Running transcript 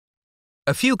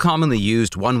A few commonly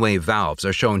used one-way valves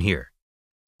are shown here.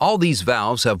 All these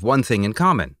valves have one thing in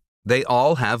common. They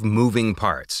all have moving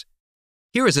parts.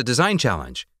 Here is a design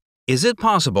challenge. Is it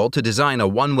possible to design a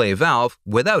one-way valve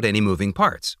without any moving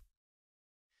parts?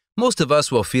 Most of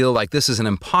us will feel like this is an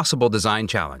impossible design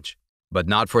challenge, but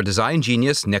not for design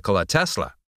genius Nikola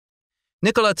Tesla.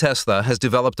 Nikola Tesla has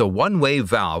developed a one-way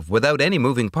valve without any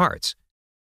moving parts.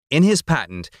 In his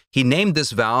patent, he named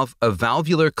this valve a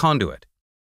valvular conduit.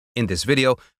 In this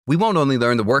video, we won't only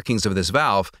learn the workings of this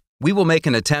valve, we will make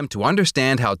an attempt to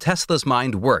understand how Tesla's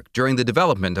mind worked during the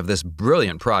development of this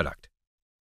brilliant product.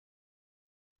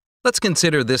 Let's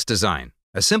consider this design,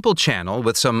 a simple channel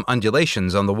with some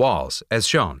undulations on the walls, as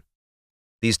shown.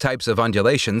 These types of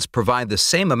undulations provide the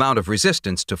same amount of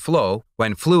resistance to flow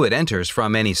when fluid enters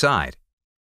from any side.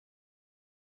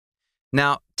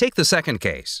 Now, take the second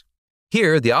case.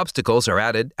 Here, the obstacles are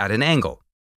added at an angle.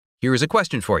 Here is a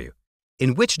question for you.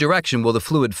 In which direction will the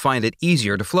fluid find it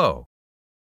easier to flow?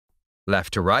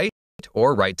 Left to right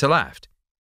or right to left?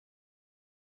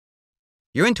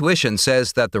 Your intuition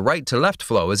says that the right to left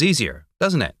flow is easier,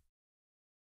 doesn't it?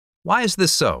 Why is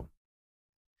this so?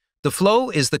 The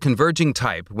flow is the converging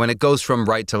type when it goes from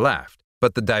right to left,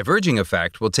 but the diverging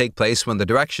effect will take place when the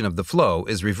direction of the flow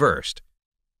is reversed.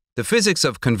 The physics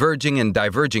of converging and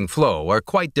diverging flow are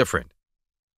quite different.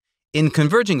 In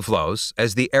converging flows,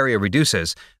 as the area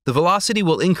reduces, the velocity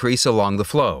will increase along the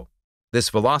flow. This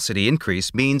velocity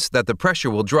increase means that the pressure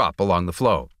will drop along the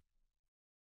flow.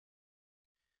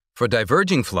 For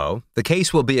diverging flow, the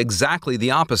case will be exactly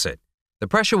the opposite. The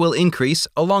pressure will increase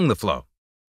along the flow.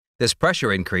 This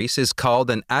pressure increase is called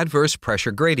an adverse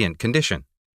pressure gradient condition.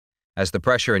 As the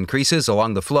pressure increases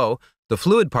along the flow, the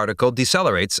fluid particle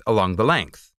decelerates along the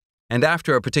length, and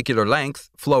after a particular length,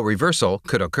 flow reversal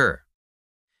could occur.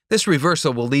 This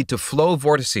reversal will lead to flow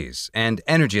vortices and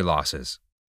energy losses.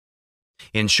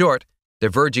 In short,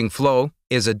 diverging flow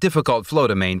is a difficult flow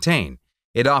to maintain.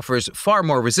 It offers far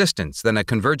more resistance than a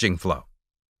converging flow.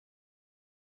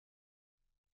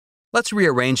 Let's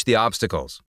rearrange the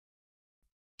obstacles.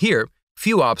 Here,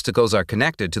 few obstacles are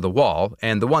connected to the wall,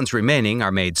 and the ones remaining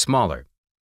are made smaller.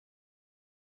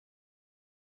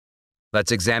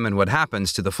 Let's examine what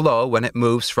happens to the flow when it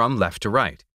moves from left to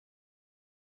right.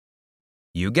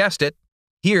 You guessed it.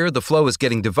 Here, the flow is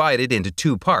getting divided into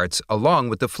two parts along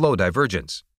with the flow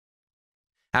divergence.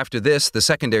 After this, the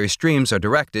secondary streams are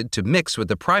directed to mix with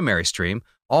the primary stream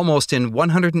almost in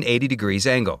 180 degrees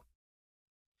angle.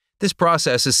 This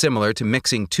process is similar to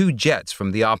mixing two jets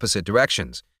from the opposite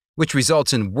directions, which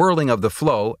results in whirling of the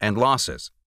flow and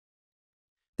losses.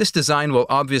 This design will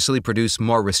obviously produce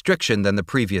more restriction than the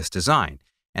previous design,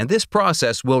 and this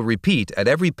process will repeat at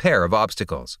every pair of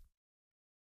obstacles.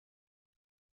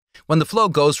 When the flow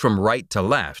goes from right to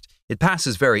left, it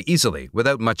passes very easily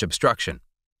without much obstruction.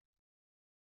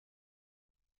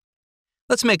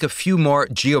 Let's make a few more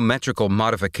geometrical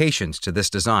modifications to this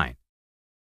design.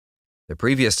 The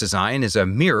previous design is a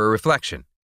mirror reflection.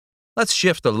 Let's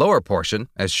shift the lower portion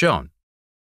as shown.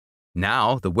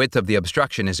 Now the width of the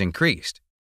obstruction is increased.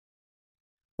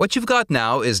 What you've got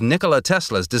now is Nikola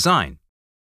Tesla's design.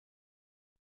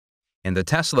 In the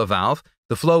Tesla valve,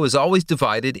 the flow is always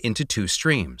divided into two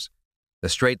streams. The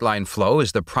straight-line flow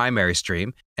is the primary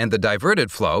stream, and the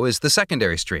diverted flow is the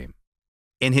secondary stream.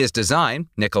 In his design,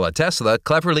 Nikola Tesla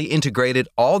cleverly integrated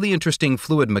all the interesting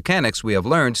fluid mechanics we have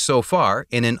learned so far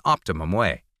in an optimum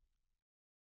way.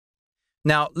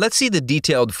 Now, let's see the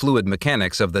detailed fluid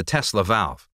mechanics of the Tesla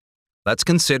valve. Let's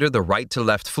consider the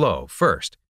right-to-left flow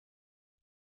first.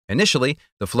 Initially,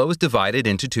 the flow is divided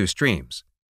into two streams.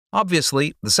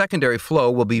 Obviously, the secondary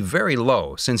flow will be very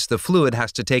low since the fluid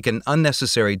has to take an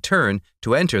unnecessary turn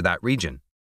to enter that region.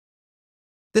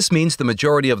 This means the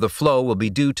majority of the flow will be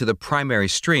due to the primary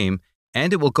stream,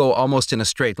 and it will go almost in a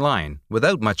straight line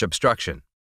without much obstruction.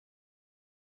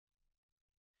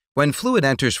 When fluid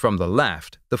enters from the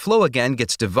left, the flow again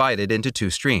gets divided into two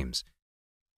streams.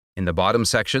 In the bottom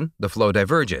section, the flow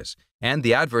diverges, and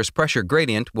the adverse pressure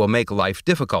gradient will make life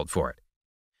difficult for it.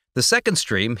 The second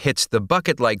stream hits the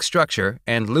bucket-like structure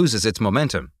and loses its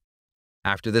momentum.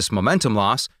 After this momentum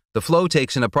loss, the flow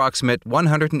takes an approximate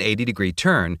 180-degree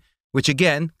turn, which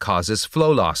again causes flow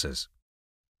losses.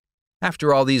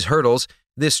 After all these hurdles,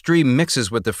 this stream mixes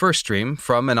with the first stream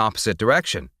from an opposite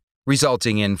direction,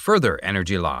 resulting in further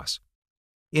energy loss.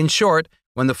 In short,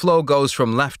 when the flow goes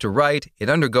from left to right, it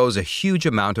undergoes a huge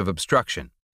amount of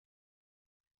obstruction.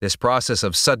 This process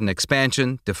of sudden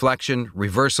expansion, deflection,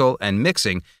 reversal, and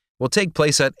mixing will take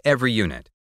place at every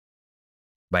unit.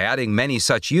 By adding many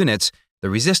such units, the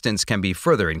resistance can be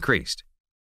further increased.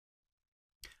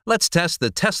 Let's test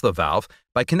the Tesla valve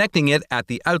by connecting it at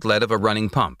the outlet of a running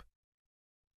pump.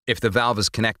 If the valve is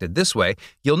connected this way,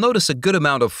 you'll notice a good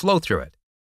amount of flow through it.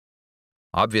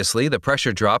 Obviously, the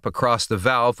pressure drop across the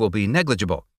valve will be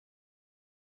negligible.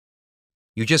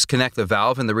 You just connect the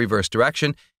valve in the reverse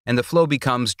direction and the flow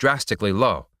becomes drastically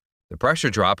low. The pressure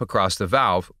drop across the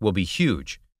valve will be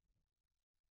huge.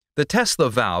 The Tesla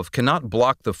valve cannot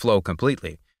block the flow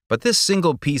completely, but this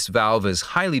single-piece valve is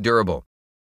highly durable,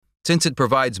 since it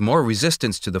provides more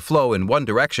resistance to the flow in one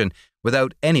direction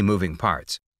without any moving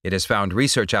parts. It has found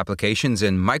research applications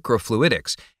in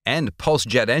microfluidics and pulse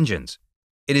jet engines.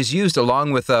 It is used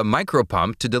along with a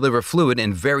micropump to deliver fluid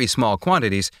in very small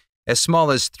quantities, as small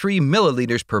as 3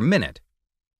 milliliters per minute.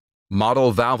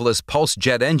 Model valveless pulse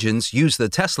jet engines use the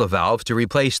Tesla valve to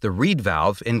replace the Reed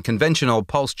valve in conventional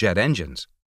pulse jet engines.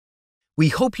 We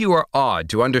hope you are awed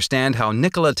to understand how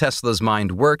Nikola Tesla's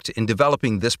mind worked in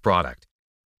developing this product.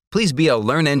 Please be a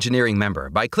Learn Engineering member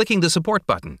by clicking the support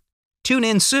button. Tune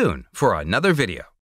in soon for another video.